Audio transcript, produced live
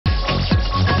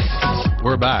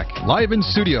We're back, live in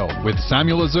studio with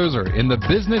Samuel Azurzer in the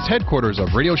business headquarters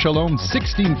of Radio Shalom,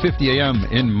 1650 AM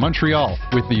in Montreal,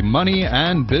 with the Money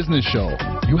and Business Show.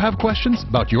 You have questions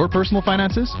about your personal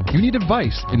finances? You need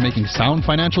advice in making sound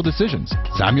financial decisions?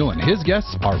 Samuel and his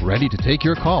guests are ready to take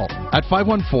your call at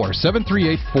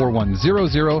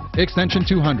 514-738-4100, extension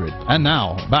 200. And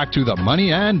now, back to the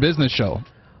Money and Business Show.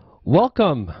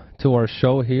 Welcome to our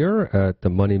show here at the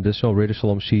Money and Business Show, Radio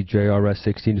Shalom JRS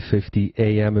 1650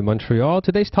 AM in Montreal.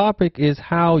 Today's topic is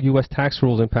how U.S. tax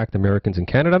rules impact Americans in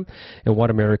Canada and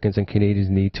what Americans and Canadians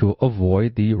need to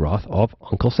avoid the wrath of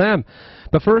Uncle Sam.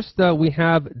 But first, we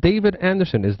have David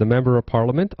Anderson, is the Member of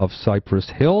Parliament of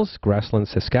Cypress Hills, Grassland,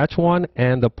 Saskatchewan,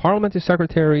 and the Parliamentary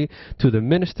Secretary to the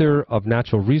Minister of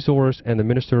Natural Resource and the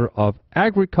Minister of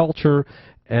Agriculture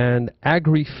and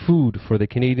Agri-Food for the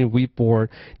Canadian Wheat Board.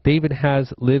 David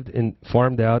has lived and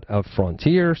farmed out of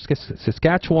Frontier,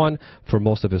 Saskatchewan for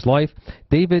most of his life.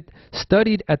 David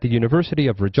studied at the University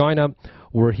of Regina,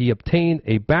 where he obtained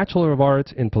a Bachelor of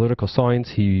Arts in Political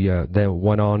Science. He then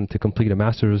went on to complete a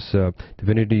Master's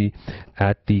Divinity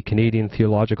at the Canadian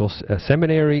Theological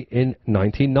Seminary in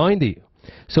 1990.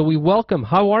 So we welcome,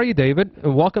 how are you, David?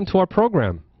 And welcome to our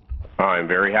program. I'm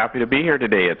very happy to be here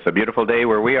today. It's a beautiful day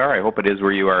where we are. I hope it is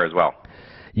where you are as well.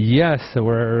 Yes,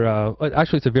 we're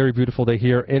actually it's a very beautiful day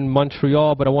here in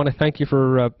Montreal. But I want to thank you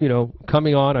for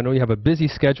coming on. I know you have a busy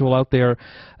schedule out there.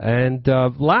 And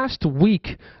last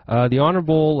week, the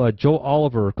Honorable Joe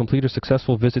Oliver completed a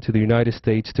successful visit to the United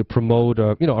States to promote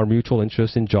our mutual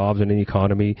interest in jobs and in the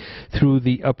economy through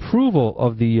the approval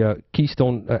of the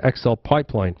Keystone XL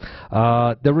pipeline.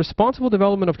 The responsible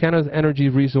development of Canada's energy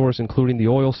resource, including the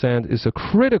oil sands, is a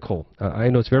critical. I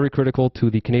know it's very critical to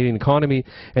the Canadian economy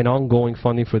and ongoing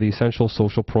funding for the essential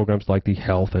social programs like the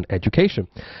health and education.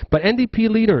 But NDP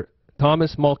leader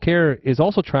Thomas Mulcair is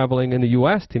also traveling in the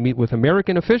U.S. to meet with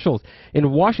American officials in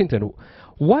Washington.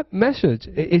 What message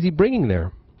is he bringing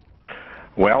there?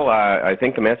 Well, I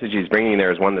think the message he's bringing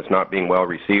there is one that's not being well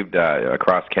received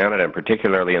across Canada, and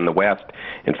particularly in the West.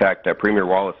 In fact, Premier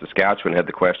Wallace Saskatchewan had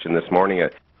the question this morning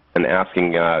and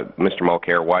asking Mr.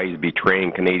 Mulcair why he's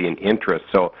betraying Canadian interests.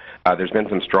 So there's been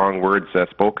some strong words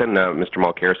spoken. Mr.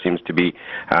 Mulcair seems to be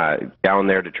down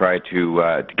there to try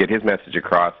to get his message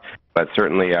across. But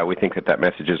certainly we think that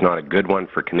message is not a good one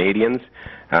for Canadians.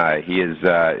 He has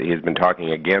been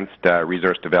talking against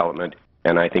resource development,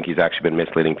 and I think he's actually been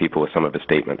misleading people with some of his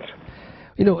statements.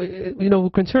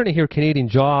 Concerning here Canadian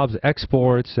jobs,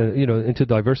 exports, into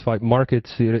diversified markets,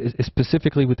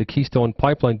 specifically with the Keystone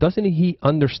Pipeline, doesn't he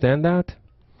understand that?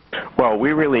 Well,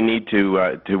 we really need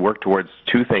to work towards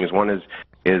two things. One is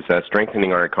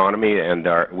strengthening our economy, and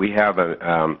we have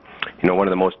one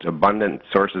of the most abundant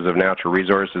sources of natural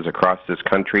resources across this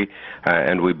country,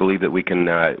 and we believe that we can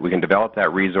develop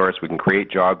that resource. We can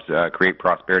create jobs, create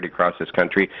prosperity across this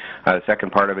country. The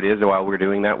second part of it is, while we're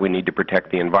doing that, we need to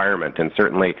protect the environment, and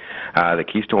certainly the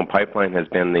Keystone Pipeline has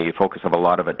been the focus of a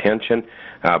lot of attention.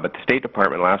 But the State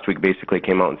Department last week basically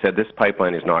came out and said this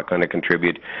pipeline is not going to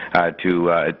contribute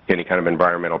to any kind of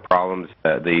environmental problems.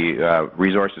 The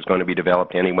resource is going to be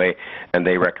developed anyway, and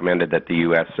they recommended that the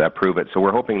U.S. approve it. So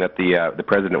we're hoping that the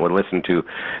President would listen to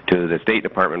the State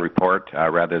Department report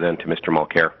rather than to Mr.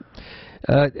 Mulcair.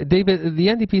 David, the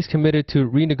NDP is committed to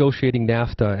renegotiating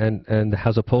NAFTA and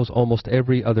has opposed almost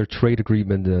every other trade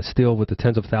agreement, still with the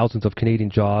tens of thousands of Canadian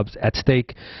jobs at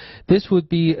stake. This would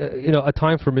be, a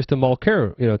time for Mr.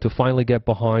 Mulcair, to finally get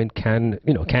behind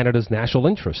Canada's national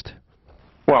interest.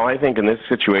 Well, I think in this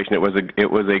situation it was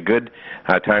a good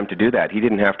time to do that. He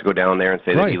didn't have to go down there and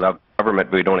say that he loved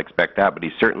government, but we don't expect that. But he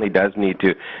certainly does need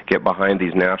to get behind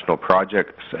these national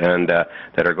projects and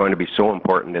that are going to be so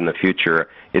important in the future.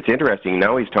 It's interesting,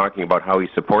 now he's talking about how he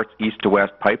supports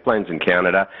east-to-west pipelines in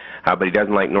Canada, but he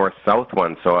doesn't like north-south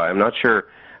ones. So I'm not sure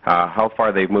how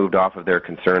far they've moved off of their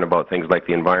concern about things like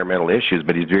the environmental issues,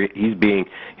 but he's being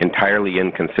entirely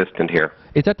inconsistent here.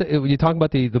 Is that you're talking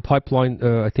about the pipeline,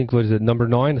 I think, what is it, number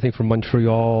 9, I think from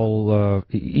Montreal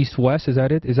east-west, is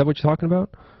that it? Is that what you're talking about?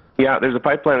 Yeah, there's a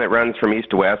pipeline that runs from east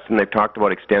to west, and they've talked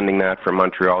about extending that from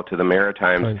Montreal to the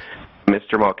Maritimes. Right.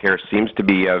 Mr. Mulcair seems to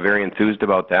be very enthused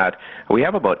about that. We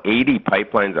have about 80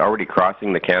 pipelines already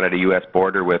crossing the Canada-U.S.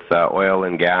 border with oil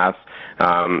and gas,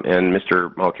 and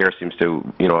Mr. Mulcair seems to,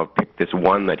 have picked this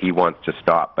one that he wants to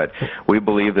stop. But we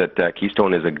believe that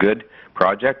Keystone is a good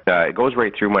project. It goes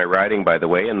right through my riding, by the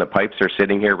way, and the pipes are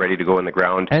sitting here ready to go in the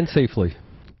ground. And safely.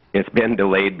 It's been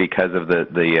delayed because of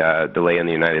the delay in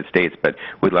the United States, but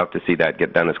we'd love to see that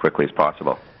get done as quickly as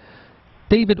possible.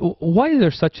 David, why is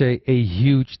there such a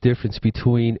huge difference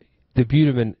between the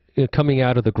bitumen coming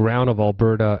out of the ground of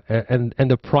Alberta and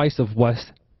the price of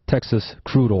West Texas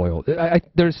crude oil.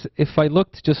 If I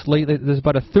looked just lately, there's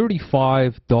about a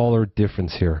 $35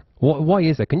 difference here. Why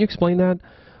is that? Can you explain that?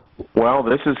 Well,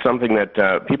 this is something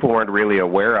that people weren't really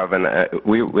aware of, and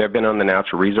we have been on the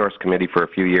Natural Resource Committee for a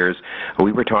few years.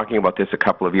 We were talking about this a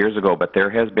couple of years ago, but there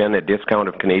has been a discount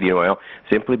of Canadian oil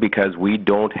simply because we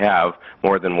don't have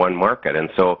more than one market, and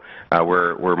so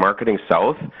we're marketing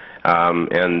south,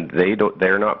 and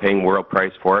they're not paying world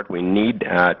price for it. We need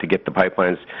to get the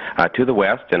pipelines to the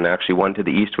west, and actually one to the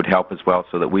east would help as well,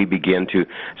 so that we begin to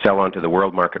sell onto the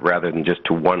world market rather than just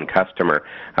to one customer.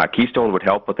 Keystone would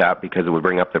help with that because it would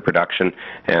bring up the production,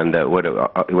 and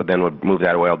would move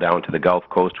that oil down to the Gulf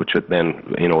Coast, which would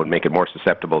then would make it more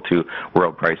susceptible to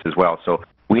world price as well. So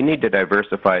we need to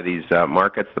diversify these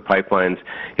markets, the pipelines.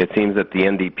 It seems that the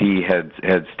NDP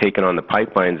has taken on the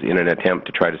pipelines in an attempt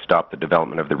to try to stop the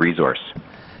development of the resource.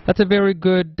 That's a very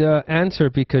good answer,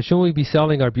 because shouldn't we be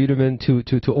selling our bitumen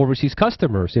to overseas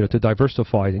customers, to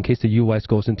diversify in case the U.S.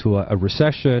 goes into a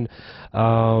recession?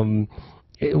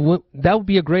 That would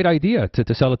be a great idea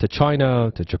to sell it to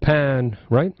China, to Japan,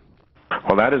 right?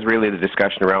 Well, that is really the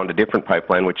discussion around a different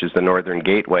pipeline, which is the Northern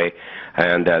Gateway.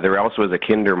 And there also is a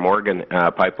Kinder Morgan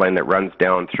pipeline that runs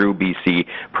down through BC.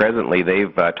 Presently,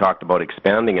 they've talked about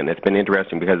expanding it, and it's been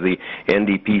interesting because the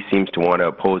NDP seems to want to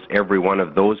oppose every one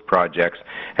of those projects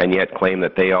and yet claim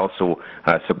that they also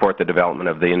support the development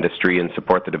of the industry and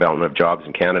support the development of jobs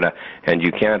in Canada. And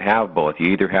you can't have both.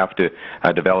 You either have to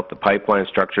develop the pipeline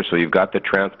structure so you've got the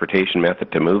transportation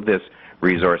method to move this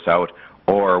resource out,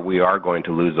 or we are going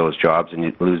to lose those jobs and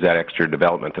you lose that extra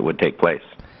development that would take place.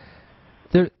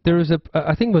 There was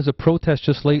I think it was a protest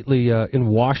just lately in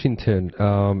Washington,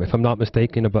 if I'm not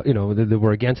mistaken, about they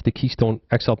were against the Keystone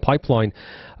XL pipeline.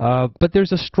 But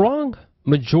there's a strong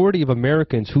majority of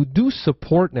Americans who do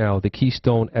support now the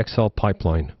Keystone XL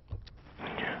pipeline.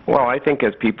 Well, I think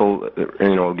as people,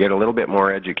 get a little bit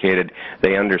more educated,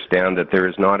 they understand that there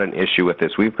is not an issue with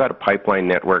this. We've got a pipeline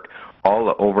network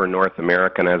all over North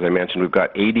America, and as I mentioned, we've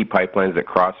got 80 pipelines that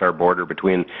cross our border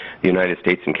between the United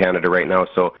States and Canada right now.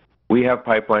 So we have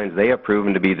pipelines. They have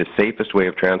proven to be the safest way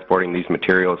of transporting these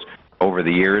materials over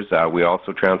the years. We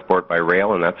also transport by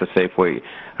rail, and that's a safe way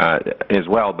as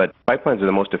well. But pipelines are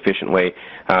the most efficient way.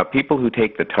 People who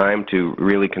take the time to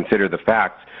really consider the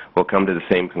facts will come to the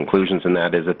same conclusions, and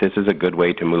that is that this is a good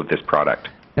way to move this product.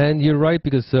 And you're right,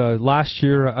 because last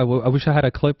year, I wish I had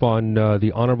a clip on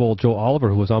the Honorable Joe Oliver,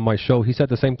 who was on my show. He said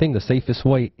the same thing. The safest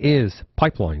way is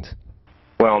pipelines.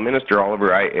 Well, Minister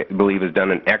Oliver, I believe, has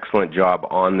done an excellent job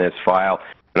on this file.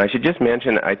 And I should just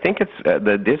mention, I think it's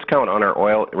the discount on our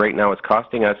oil right now is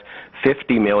costing us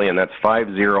 $50 million. That's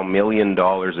 $50 million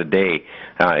a day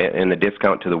in the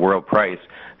discount to the world price.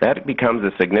 That becomes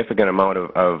a significant amount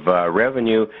of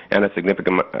revenue and a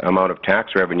significant amount of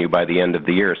tax revenue by the end of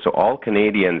the year. So all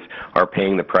Canadians are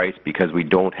paying the price because we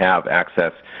don't have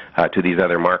access to these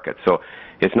other markets. So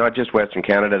it's not just Western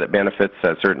Canada that benefits.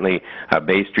 Certainly,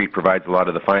 Bay Street provides a lot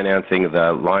of the financing.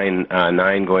 The Line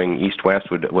 9 going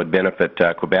east-west would benefit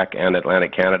Quebec and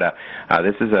Atlantic Canada.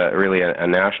 This is really a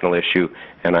national issue,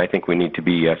 and I think we need to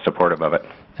be supportive of it.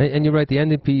 And you're right, the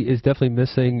NDP is definitely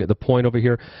missing the point over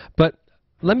here. But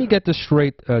let me get this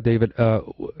straight, David.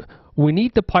 We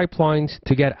need the pipelines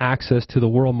to get access to the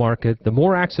world market. The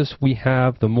more access we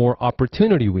have, the more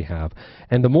opportunity we have.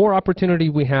 And the more opportunity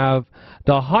we have,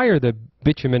 the higher the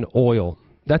bitumen oil.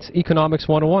 That's economics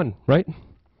 101, right?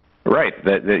 Right,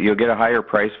 that you'll get a higher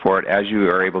price for it as you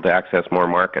are able to access more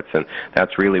markets, and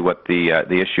that's really what the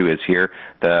issue is here.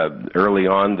 Early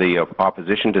on, the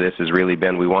opposition to this has really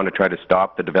been we want to try to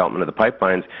stop the development of the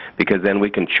pipelines because then we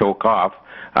can choke off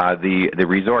the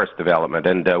resource development,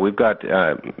 and we've got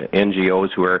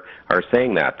NGOs who are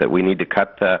saying that we need to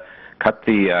cut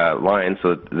the line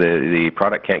so that the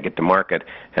product can't get to market,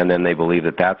 and then they believe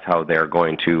that that's how they're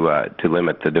going to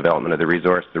limit the development of the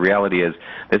resource. The reality is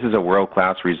this is a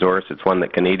world-class resource. It's one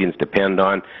that Canadians depend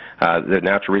on. The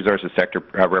natural resources sector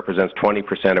represents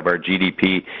 20% of our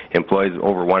GDP, employs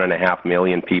over 1.5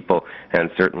 million people,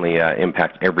 and certainly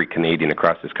impacts every Canadian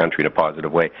across this country in a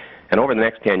positive way. And over the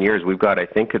next 10 years, we've got, I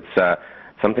think it's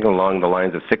something along the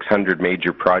lines of 600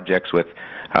 major projects with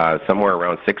somewhere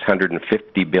around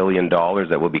 $650 billion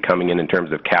that will be coming in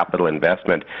terms of capital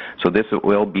investment. So this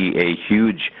will be a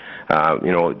huge,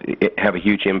 have a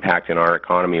huge impact in our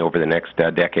economy over the next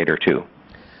decade or two.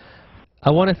 I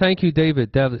want to thank you,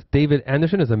 David. David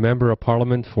Anderson is a member of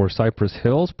Parliament for Cypress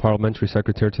Hills, Parliamentary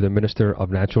Secretary to the Minister of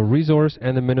Natural Resource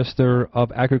and the Minister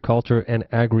of Agriculture and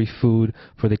Agri-Food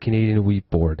for the Canadian Wheat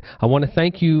Board. I want to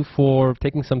thank you for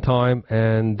taking some time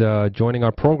and joining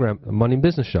our program, the Money and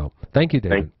Business Show. Thank you,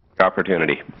 David. Thank you for the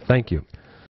opportunity. Thank you.